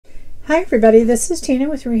Hi everybody, this is Tina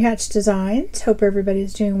with Rehatch Designs. Hope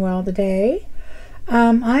everybody's doing well today.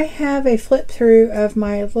 I have a flip through of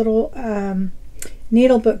my little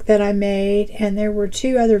needle book that I made, and there were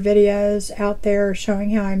two other videos out there showing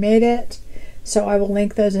how I made it, so I will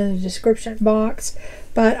link those in the description box.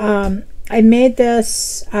 But I made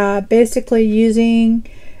this basically using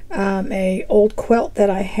a old quilt that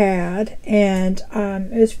I had, and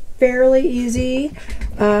it was fairly easy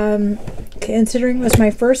considering it was my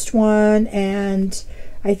first one. And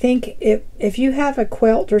I think if you have a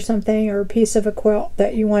quilt or something, or a piece of a quilt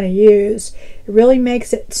that you want to use, it really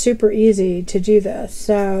makes it super easy to do this.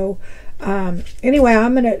 So anyway,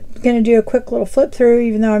 I'm gonna do a quick little flip through,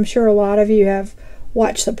 even though I'm sure a lot of you have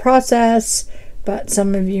watched the process, but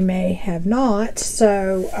some of you may have not,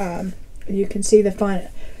 so you can see the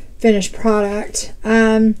finished product.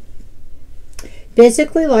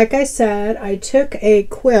 Basically, like I said, I took a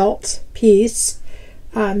quilt piece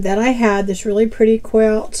that I had, this really pretty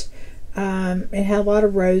quilt. It had a lot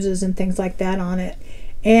of roses and things like that on it,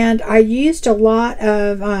 and I used a lot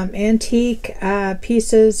of antique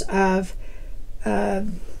pieces of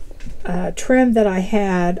trim that I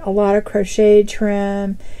had, a lot of crochet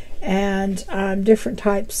trim and different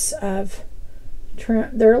types of trim.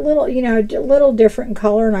 They're a little, a little different in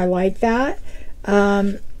color, and I like that.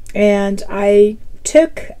 And I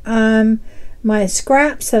took my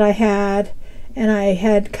scraps that I had, and I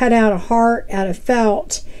had cut out a heart out of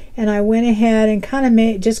felt, and I went ahead and kind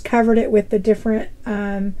of just covered it with the different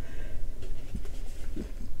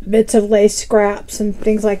bits of lace scraps and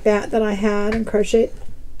things like that I had, and crochet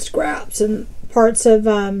scraps and parts of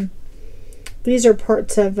these are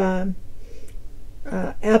parts of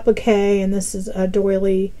applique, and this is a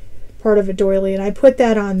doily, part of a doily, and I put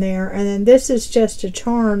that on there. And then this is just a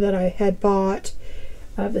charm that I had bought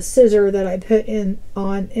of a scissor that I put in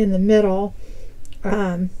the middle,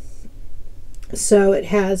 so it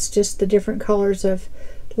has just the different colors of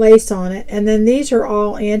lace on it. And then these are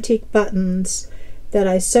all antique buttons that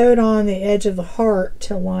I sewed on the edge of the heart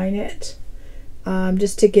to line it,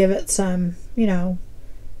 just to give it some,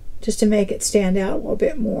 just to make it stand out a little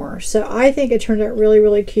bit more. So I think it turned out really,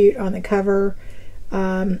 really cute on the cover.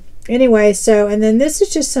 Anyway, so, and then this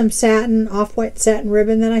is just some satin, off-white satin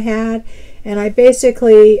ribbon that I had, and I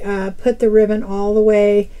basically put the ribbon all the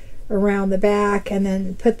way around the back, and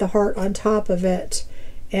then put the heart on top of it,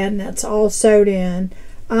 and that's all sewed in.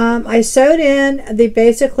 I sewed in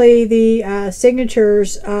basically the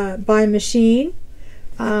signatures by machine.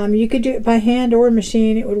 You could do it by hand or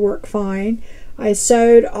machine, it would work fine. I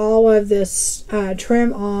sewed all of this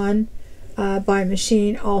trim on by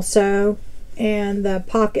machine also, and the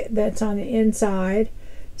pocket that's on the inside,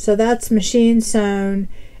 so that's machine sewn.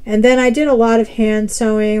 And then I did a lot of hand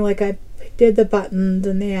sewing, like I did the buttons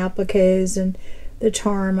and the appliques and the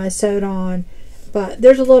charm I sewed on, but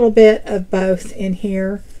there's a little bit of both in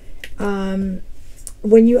here. When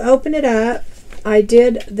you open it up, I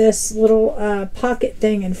did this little pocket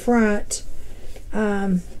thing in front,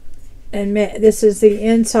 and this is the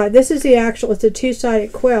inside. This is the actual, it's a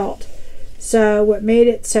two-sided quilt. So what made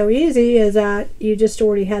it so easy is that you just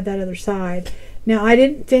already had that other side. Now, I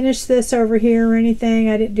didn't finish this over here or anything.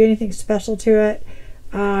 I didn't do anything special to it.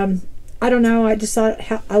 I don't know. I just thought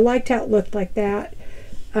I liked how it looked like that.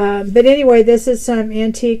 But anyway, this is some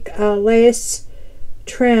antique lace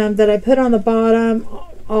trim that I put on the bottom,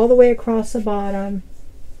 all the way across the bottom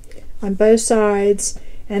on both sides.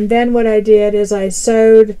 And then what I did is I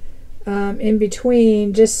sewed in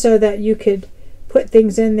between, just so that you could put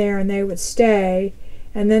things in there and they would stay.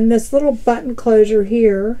 And then this little button closure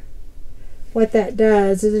here, what that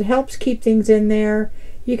does is it helps keep things in there.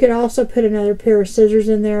 You could also put another pair of scissors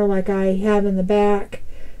in there like I have in the back,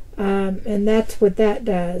 and that's what that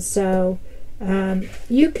does. So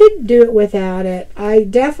you could do it without it. I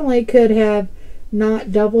definitely could have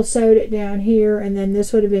not double sewed it down here, and then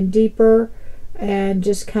this would have been deeper, and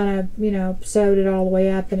just kind of sewed it all the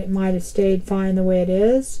way up, and it might have stayed fine the way it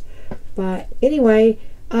is. But anyway,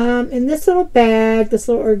 in this little bag, this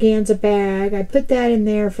little organza bag, I put that in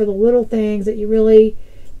there for the little things that you really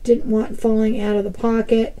didn't want falling out of the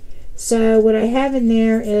pocket. So what I have in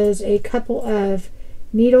there is a couple of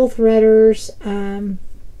needle threaders,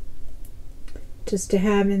 just to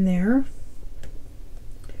have in there.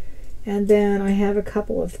 And then I have a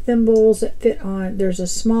couple of thimbles that fit on. There's a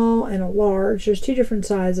small and a large. There's two different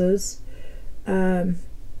sizes.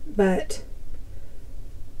 But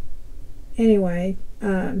anyway,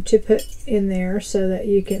 to put in there so that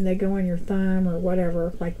they go on your thumb or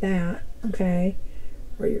whatever, like that, okay,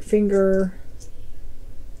 or your finger,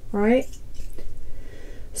 right?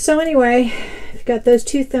 So anyway, we've got those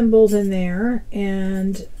 2 thimbles in there,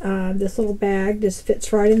 and this little bag just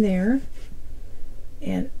fits right in there.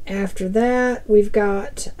 And after that, we've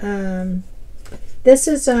got this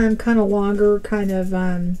is kind of longer, kind of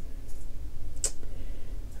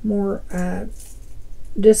more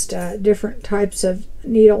just different types of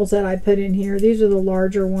needles that I put in here. These are the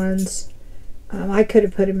larger ones. I could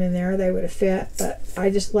have put them in there, they would have fit, but I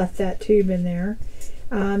just left that tube in there.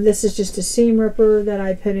 This is just a seam ripper that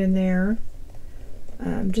I put in there,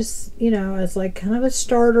 just, you know, as like kind of a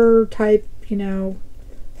starter type, you know,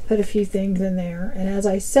 put a few things in there. And as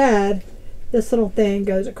I said, this little thing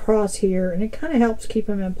goes across here, and it kind of helps keep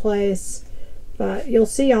them in place. But you'll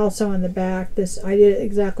see also in the back, this I did it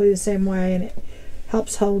exactly the same way, and it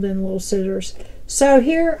helps hold in little scissors. So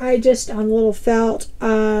here I just, on a little felt,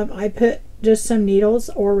 I put just some needles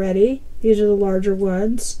already. These are the larger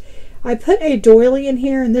ones. I put a doily in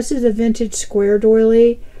here, and this is a vintage square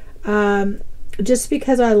doily, just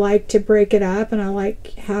because I like to break it up and I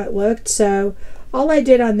like how it looked. So all I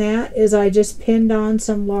did on that is I just pinned on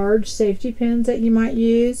some large safety pins that you might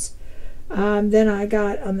use. Then I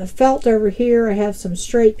got on the felt over here, I have some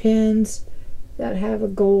straight pins that have a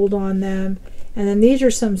gold on them. And then these are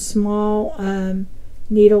some small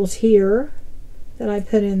needles here that I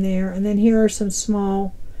put in there. And then here are some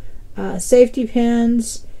small safety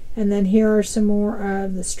pins. And then here are some more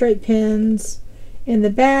of the straight pins. In the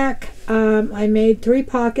back, I made 3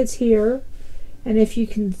 pockets here. And if you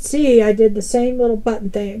can see, I did the same little button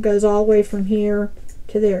thing. It goes all the way from here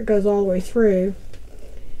to there. It goes all the way through.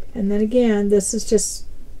 And then again, this is just,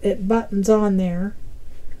 it buttons on there.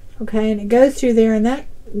 Okay, and it goes through there. And that,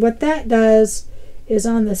 what that does is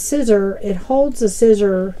on the scissor, it holds the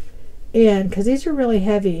scissor in, because these are really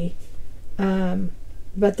heavy.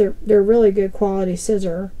 But they're really good quality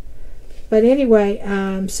scissor. But anyway,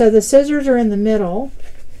 so the scissors are in the middle,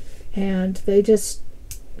 and they just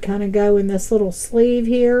kind of go in this little sleeve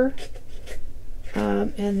here,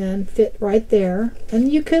 and then fit right there.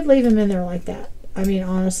 And you could leave them in there like that. I mean,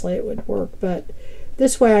 honestly, it would work, but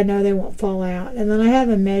this way I know they won't fall out. And then I have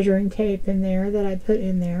a measuring tape in there that I put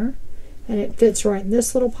in there, and it fits right in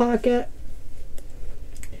this little pocket.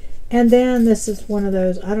 And then this is one of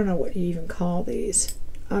those, I don't know what you even call these.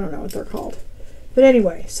 I don't know what they're called. But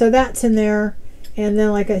anyway, so that's in there. And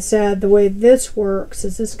then, like I said, the way this works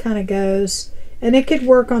is this kind of goes, and it could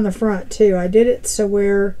work on the front too. I did it so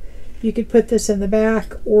where you could put this in the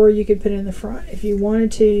back, or you could put it in the front. If you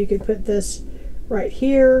wanted to, you could put this right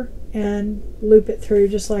here and loop it through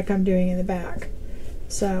just like I'm doing in the back.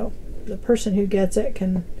 So the person who gets it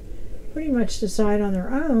can pretty much decide on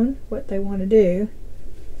their own what they want to do.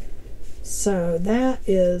 So that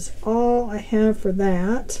is all I have for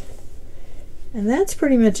that. And that's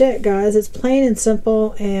pretty much it, guys. It's plain and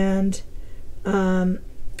simple, and I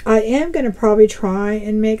am going to probably try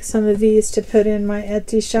and make some of these to put in my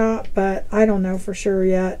Etsy shop, but I don't know for sure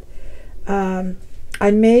yet.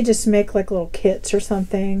 I may just make like little kits or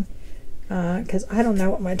something, because I don't know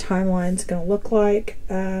what my timeline's going to look like.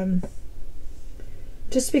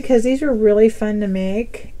 Just because these are really fun to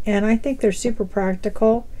make, and I think they're super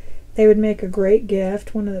practical. They would make a great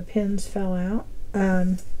gift. One of the pins fell out.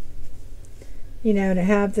 You know, to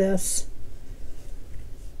have this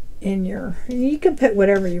in your, and you can put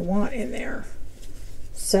whatever you want in there.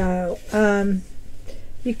 So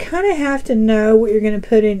you kind of have to know what you're going to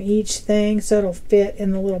put in each thing so it'll fit in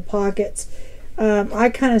the little pockets. I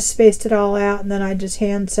kind of spaced it all out, and then I just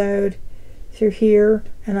hand sewed through here,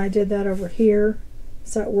 and I did that over here,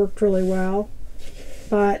 so it worked really well.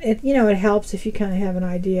 But it, you know, it helps if you kind of have an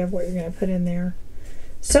idea of what you're going to put in there.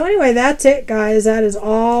 So anyway, that's it, guys. That is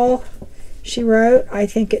all she wrote. I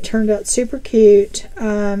think it turned out super cute.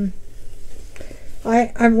 I'm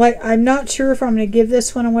not sure if I'm going to give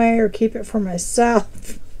this one away or keep it for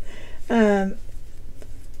myself. You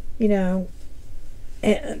know,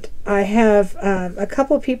 and I have a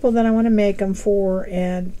couple of people that I want to make them for,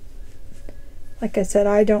 and like I said,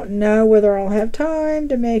 I don't know whether I'll have time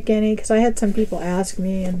to make any, because I had some people ask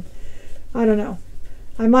me, and I don't know.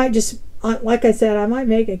 I might just, like I said, I might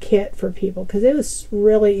make a kit for people, because it was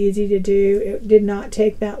really easy to do. It did not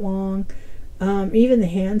take that long. Even the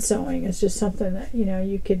hand sewing is just something that, you know,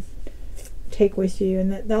 you could take with you.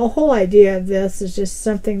 And the whole idea of this is just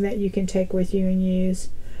something that you can take with you and use.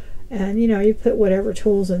 And, you know, you put whatever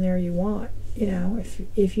tools in there you want. You know,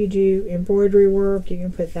 if you do embroidery work, you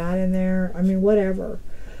can put that in there. I mean, whatever.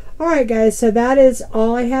 Alright, guys, so that is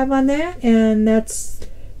all I have on that. And that's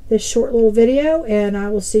this short little video. And I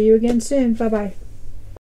will see you again soon. Bye-bye.